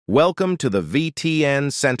Welcome to the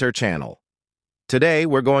VTN Center channel. Today,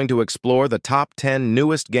 we're going to explore the top 10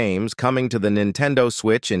 newest games coming to the Nintendo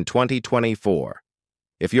Switch in 2024.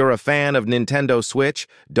 If you're a fan of Nintendo Switch,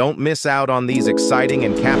 don't miss out on these exciting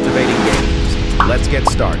and captivating games. Let's get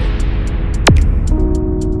started.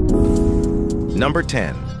 Number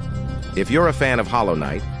 10. If you're a fan of Hollow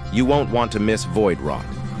Knight, you won't want to miss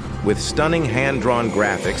Voidwrought. With stunning hand-drawn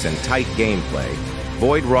graphics and tight gameplay,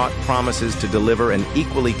 Voidwrought promises to deliver an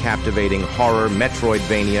equally captivating horror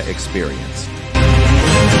Metroidvania experience.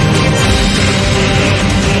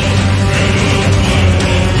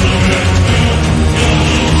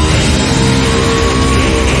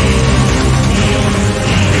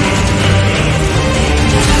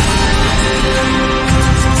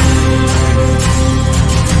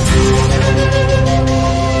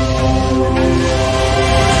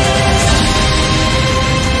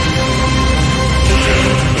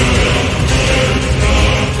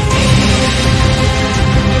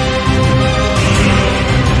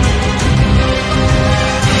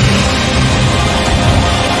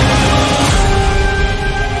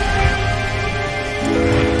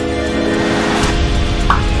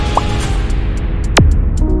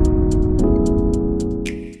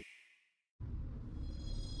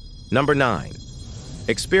 Number 9.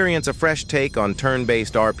 Experience a fresh take on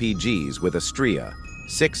turn-based RPGs with Astrea,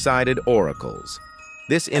 Six-Sided Oracles.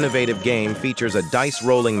 This innovative game features a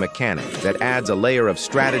dice-rolling mechanic that adds a layer of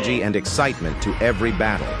strategy and excitement to every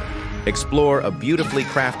battle. Explore a beautifully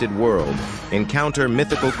crafted world, encounter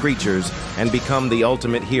mythical creatures, and become the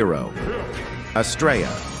ultimate hero. Astrea,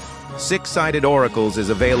 Six-Sided Oracles is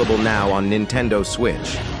available now on Nintendo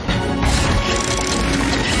Switch.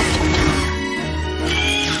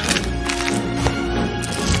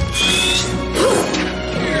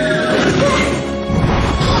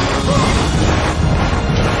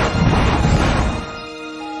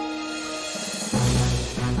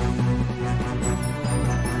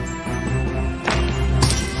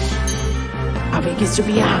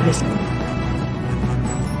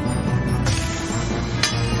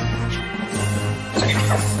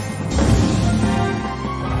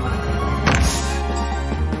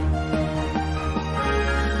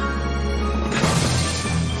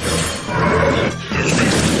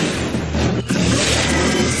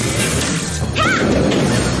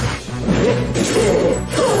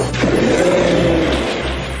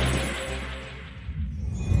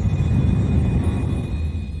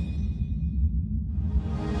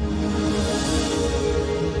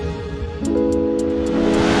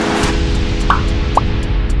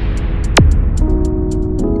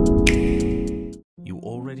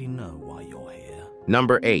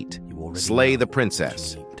 Number 8. Slay the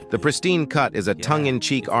Princess. The Pristine Cut is a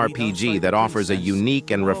tongue-in-cheek RPG that offers a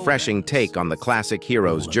unique and refreshing take on the classic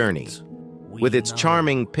hero's journey. With its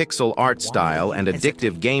charming pixel art style and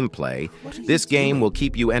addictive gameplay, this game will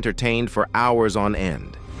keep you entertained for hours on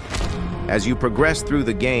end. As you progress through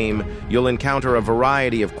the game, you'll encounter a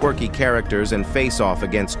variety of quirky characters and face off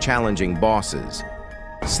against challenging bosses.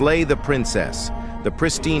 Slay the Princess. The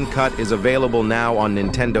Pristine Cut is available now on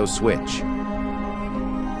Nintendo Switch.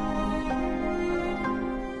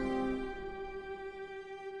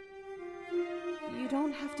 You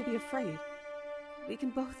don't have to be afraid. We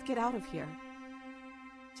can both get out of here.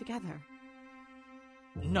 Together.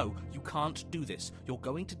 No, you can't do this. You're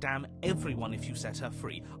going to damn everyone if you set her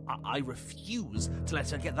free. I refuse to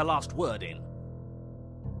let her get the last word in.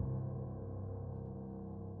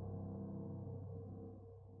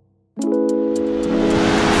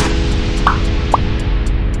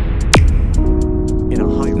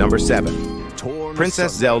 Number 7.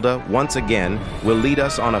 Princess Zelda, once again, will lead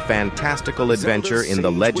us on a fantastical adventure in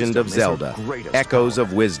The Legend of Zelda, Echoes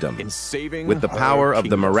of Wisdom. With the power of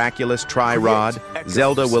the miraculous Tri-Rod,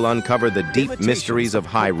 Zelda will uncover the deep mysteries of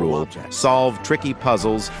Hyrule, solve tricky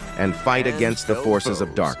puzzles, and fight against the forces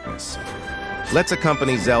of darkness. Let's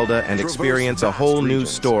accompany Zelda and experience a whole new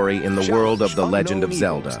story in the world of The Legend of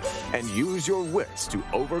Zelda. And use your wits to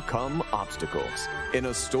overcome obstacles in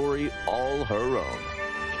a story all her own.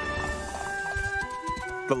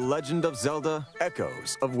 The Legend of Zelda,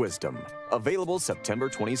 Echoes of Wisdom. Available September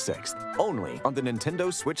 26th, only on the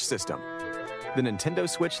Nintendo Switch system. The Nintendo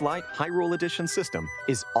Switch Lite Hyrule Edition system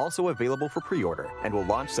is also available for pre-order and will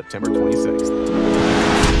launch September 26th.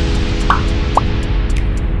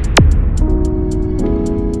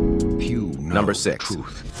 Number 6.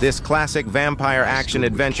 This classic vampire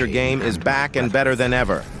action-adventure game is back and better than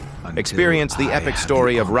ever. Experience the epic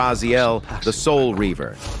story of Raziel, the Soul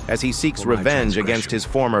Reaver, as he seeks revenge against his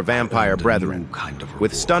former vampire brethren.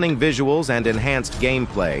 With stunning visuals and enhanced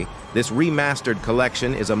gameplay, this remastered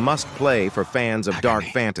collection is a must-play for fans of dark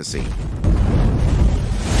fantasy.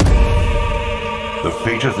 The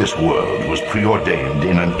fate of this world was preordained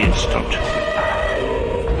in an instant.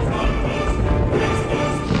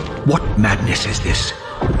 What madness is this?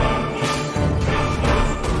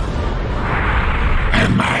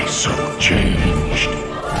 Am I so changed?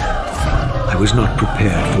 I was not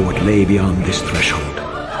prepared for what lay beyond this threshold.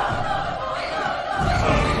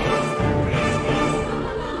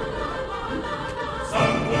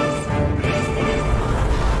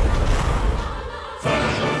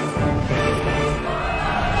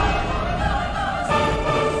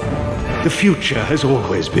 The future has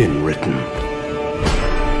always been written.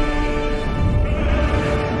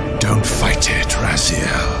 Don't fight it,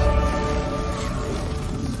 Raziel.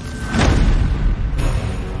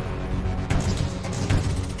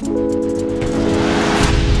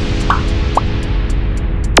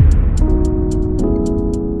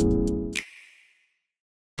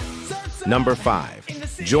 Number 5.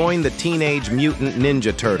 Join the Teenage Mutant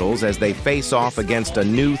Ninja Turtles as they face off against a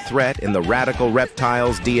new threat in the Radical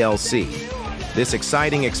Reptiles DLC. This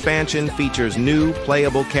exciting expansion features new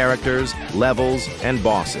playable characters, levels, and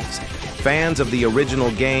bosses. Fans of the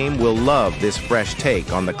original game will love this fresh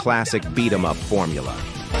take on the classic beat-em-up formula.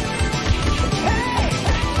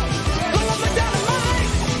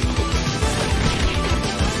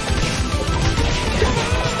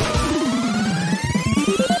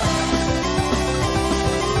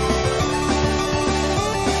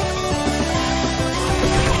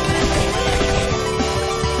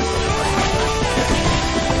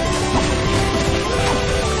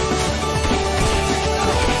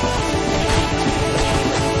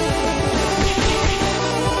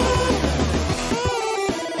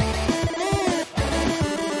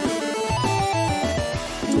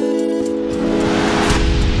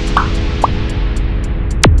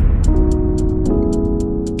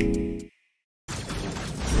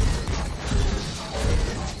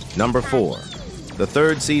 Number 4. The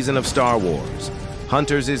third season of Star Wars.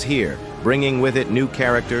 Hunters is here, bringing with it new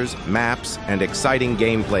characters, maps, and exciting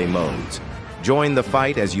gameplay modes. Join the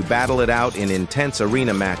fight as you battle it out in intense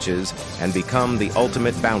arena matches and become the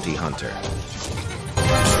ultimate bounty hunter.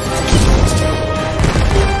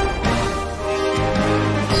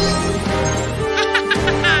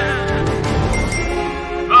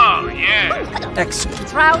 Oh, yeah. Excellent.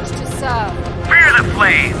 Proud to serve. Fear the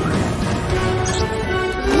flame.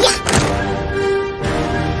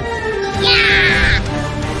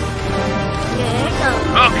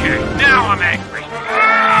 Okay, now I'm angry.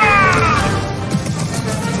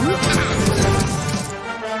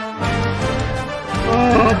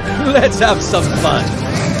 Let's have some fun.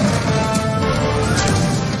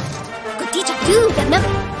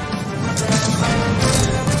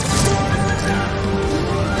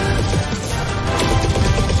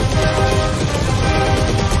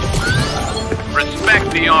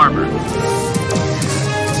 Respect the armor.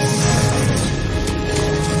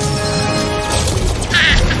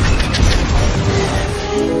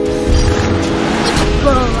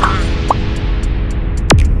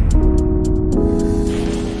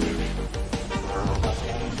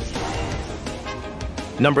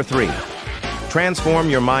 Number 3.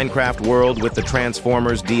 Transform your Minecraft world with the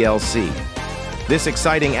Transformers DLC. This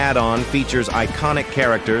exciting add-on features iconic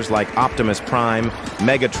characters like Optimus Prime,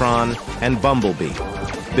 Megatron, and Bumblebee.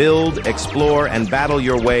 Build, explore, and battle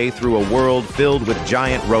your way through a world filled with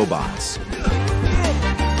giant robots.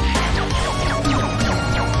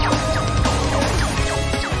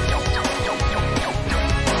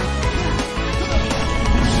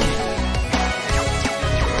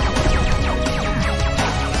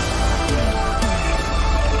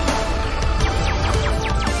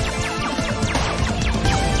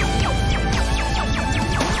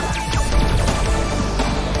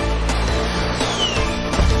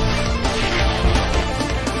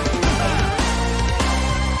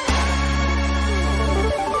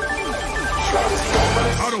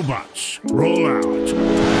 Autobots, roll out.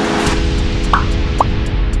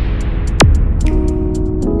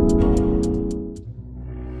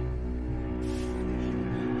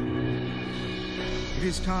 It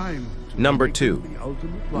is time. Number 2.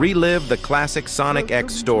 Relive the classic Sonic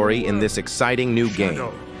X story in this exciting new game.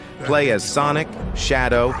 Play as Sonic,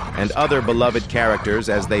 Shadow, and other beloved characters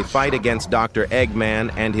as they fight against Dr.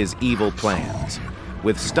 Eggman and his evil plans.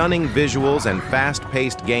 With stunning visuals and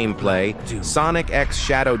fast-paced gameplay, Sonic X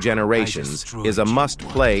Shadow Generations is a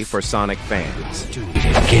must-play for Sonic fans.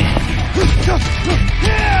 Again.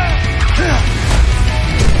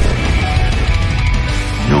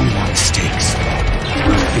 No more mistakes.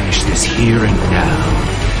 We'll finish this here and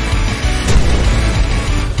now.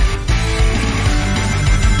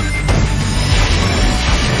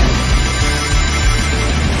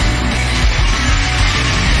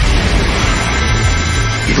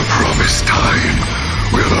 The promised time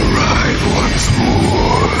will arrive once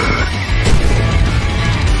more.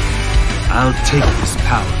 I'll take this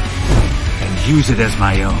power and use it as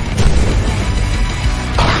my own.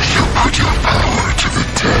 I shall put your power to the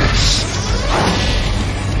test.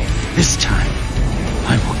 This time,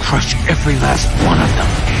 I will crush every last one of them.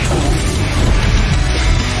 He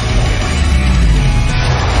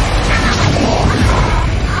is a warrior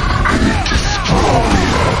and a destroyer.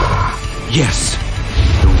 Yes,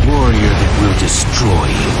 the warrior that will destroy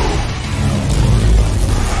you.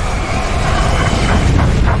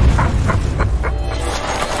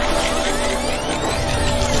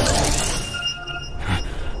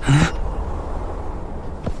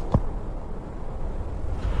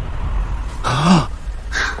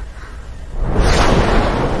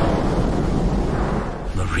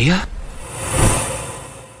 Maria?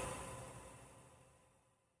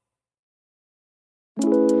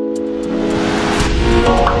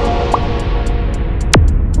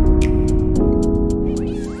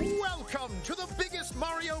 Welcome to the biggest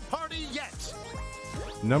Mario Party yet!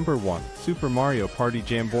 Number 1, Super Mario Party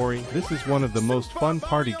Jamboree. This is one of the most fun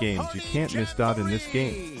party games. You can't miss out in this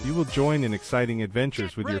game. You will join in exciting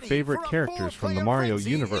adventures with your favorite characters from the Mario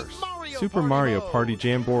universe. Super Mario Party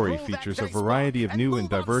Jamboree features a variety of new and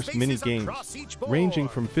diverse mini-games, ranging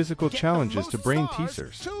from physical challenges to brain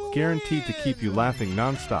teasers, guaranteed to keep you laughing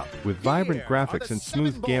non-stop. With vibrant graphics and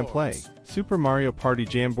smooth gameplay, Super Mario Party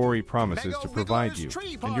Jamboree promises to provide you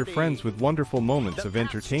and your friends with wonderful moments of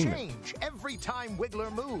entertainment. Every time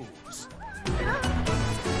Wiggler moves.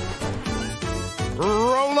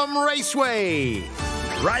 Roll 'em Raceway!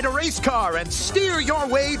 Ride a race car and steer your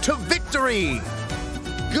way to victory!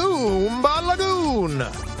 Goomba Lagoon!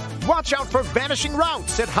 Watch out for vanishing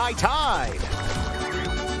routes at high tide!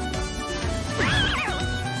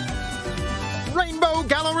 Rainbow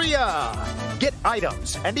Galleria! Get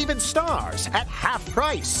items and even stars at half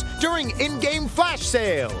price during in-game flash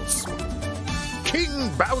sales! King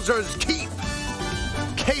Bowser's Keep!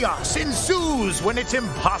 Chaos ensues when it's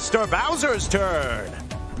Imposter Bowser's turn!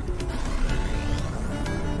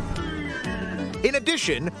 In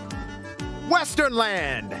addition, Western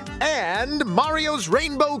Land and Mario's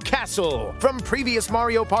Rainbow Castle from previous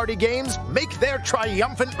Mario Party games make their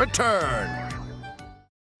triumphant return.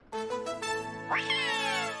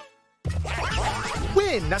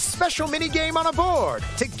 Win a special mini-game on a board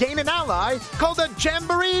to gain an ally called a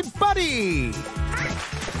Jamboree Buddy.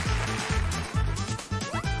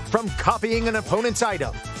 From copying an opponent's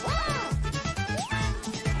item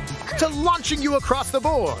to launching you across the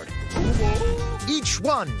board, each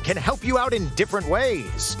one can help you out in different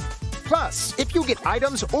ways. Plus, if you get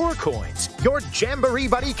items or coins, your Jamboree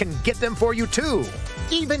Buddy can get them for you too.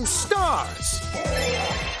 Even stars!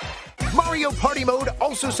 Mario Party Mode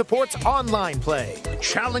also supports online play.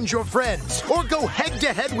 Challenge your friends or go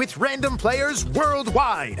head-to-head with random players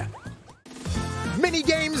worldwide.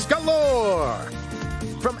 Mini-games galore!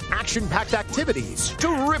 From action-packed activities to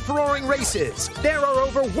rip-roaring races, there are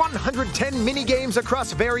over 110 mini-games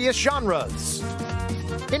across various genres.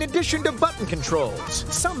 In addition to button controls,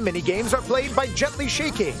 some mini-games are played by gently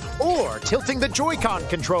shaking or tilting the Joy-Con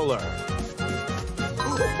controller.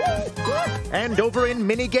 And over in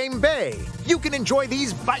Minigame Bay, you can enjoy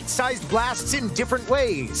these bite-sized blasts in different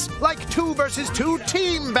ways, like 2 versus 2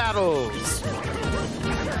 team battles.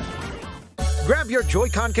 Grab your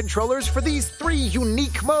Joy-Con controllers for these 3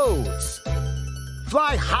 unique modes.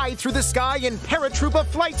 Fly high through the sky in Paratroopa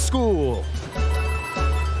Flight School.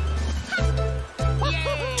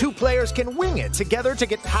 2 players can wing it together to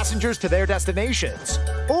get passengers to their destinations,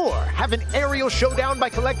 or have an aerial showdown by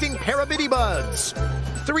collecting Parabiddy Buds.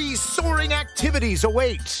 3 soaring activities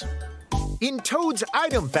await. In Toad's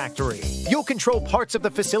Item Factory, you'll control parts of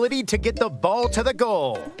the facility to get the ball to the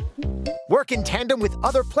goal. Work in tandem with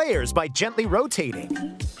other players by gently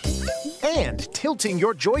rotating and tilting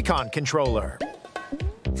your Joy-Con controller.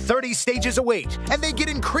 30 stages await, and they get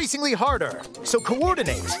increasingly harder, so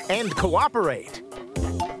coordinate and cooperate.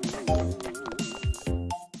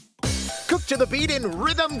 Cook to the beat in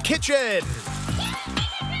Rhythm Kitchen.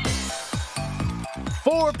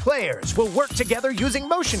 4 players will work together using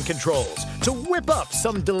motion controls to whip up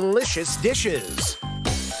some delicious dishes.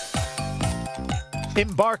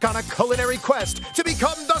 Embark on a culinary quest to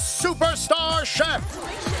become the superstar chef.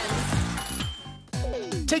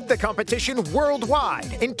 take the competition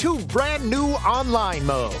worldwide in 2 brand new online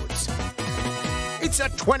modes. It's a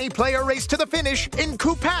 20-player race to the finish in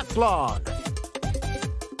Coupathlon.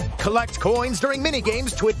 Collect coins during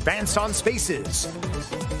minigames to advance on spaces.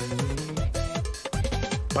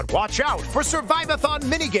 But watch out for Survivathon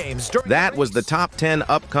minigames during... That was the top 10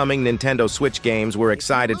 upcoming Nintendo Switch games we're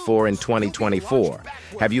excited for in 2024.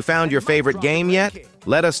 Have you found your favorite game yet?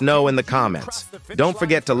 Let us know in the comments. Don't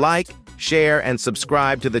forget to like, share, and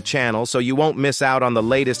subscribe to the channel so you won't miss out on the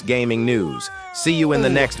latest gaming news. See you in the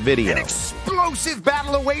next video. An explosive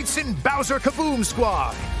battle awaits in Bowser Kaboom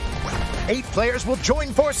Squad. 8 players will join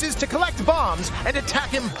forces to collect bombs and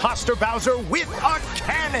attack Imposter Bowser with a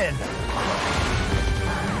cannon.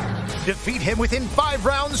 Defeat him within 5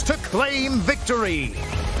 rounds to claim victory.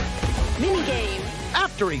 Minigame.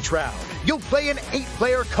 After each round, you'll play an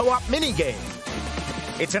 8-player co-op minigame.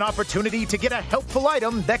 It's an opportunity to get a helpful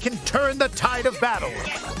item that can turn the tide of battle.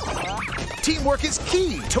 Teamwork is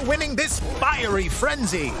key to winning this fiery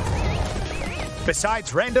frenzy.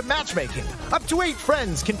 Besides random matchmaking, up to 8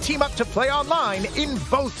 friends can team up to play online in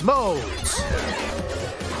both modes.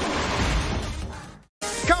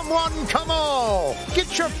 Come one, come all!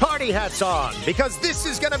 Get your party hats on, because this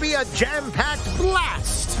is gonna be a jam-packed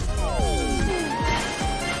blast!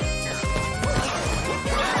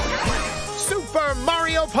 Super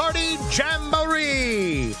Mario Party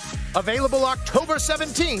Jamboree! Available October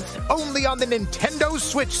 17th, only on the Nintendo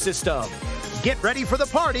Switch system. Get ready for the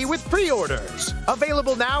party with pre-orders.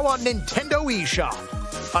 Available now on Nintendo eShop.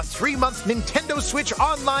 A 3-month Nintendo Switch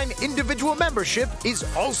Online individual membership is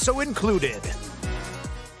also included.